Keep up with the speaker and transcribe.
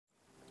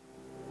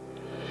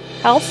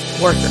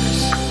Health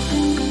workers.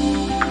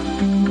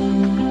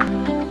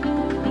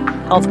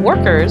 Health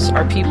workers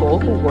are people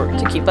who work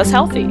to keep us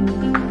healthy.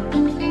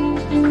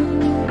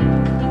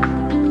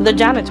 The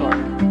janitor.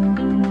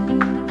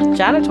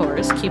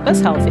 Janitors keep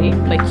us healthy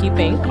by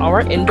keeping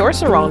our indoor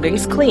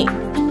surroundings clean.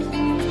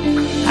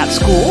 At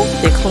school,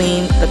 they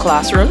clean the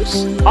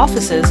classrooms,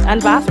 offices,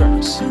 and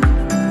bathrooms.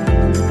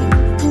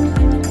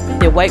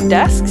 They wipe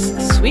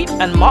desks, sweep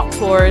and mop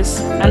floors,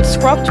 and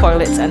scrub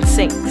toilets and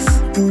sinks.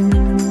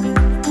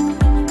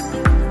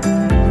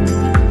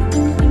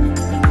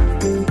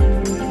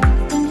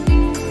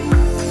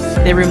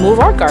 They remove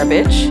our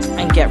garbage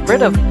and get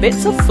rid of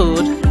bits of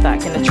food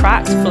that can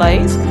attract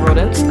flies,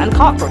 rodents, and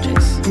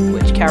cockroaches,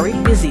 which carry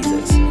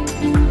diseases.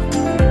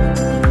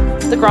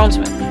 The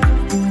groundsman.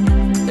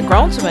 The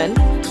groundsman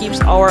keeps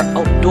our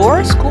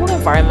outdoor school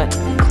environment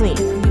clean.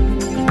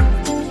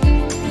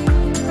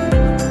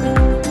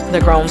 The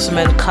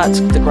groundsman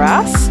cuts the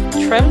grass,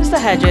 trims the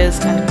hedges,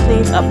 and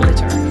cleans up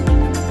litter.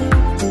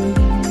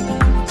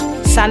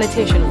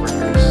 Sanitation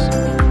workers.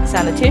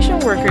 Sanitation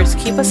workers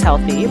keep us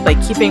healthy by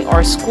keeping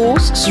our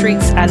schools,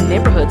 streets, and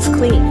neighborhoods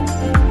clean.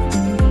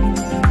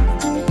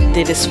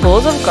 They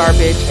dispose of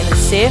garbage in a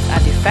safe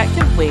and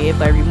effective way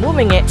by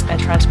removing it and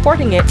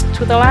transporting it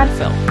to the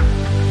landfill.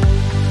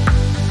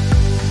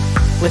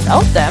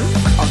 Without them,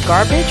 our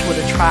garbage would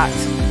attract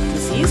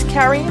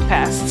disease-carrying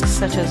pests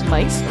such as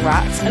mice,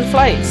 rats, and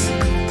flies.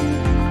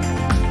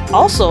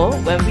 Also,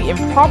 when we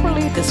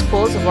improperly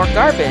dispose of our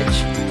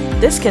garbage,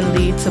 this can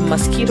lead to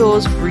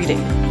mosquitoes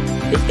breeding.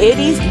 The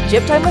Aedes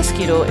aegypti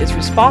mosquito is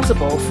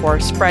responsible for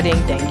spreading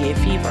dengue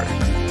fever.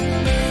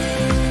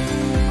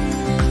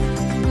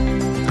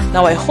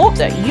 Now I hope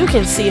that you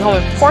can see how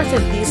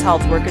important these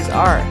health workers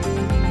are.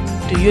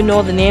 Do you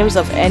know the names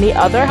of any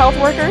other health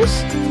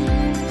workers?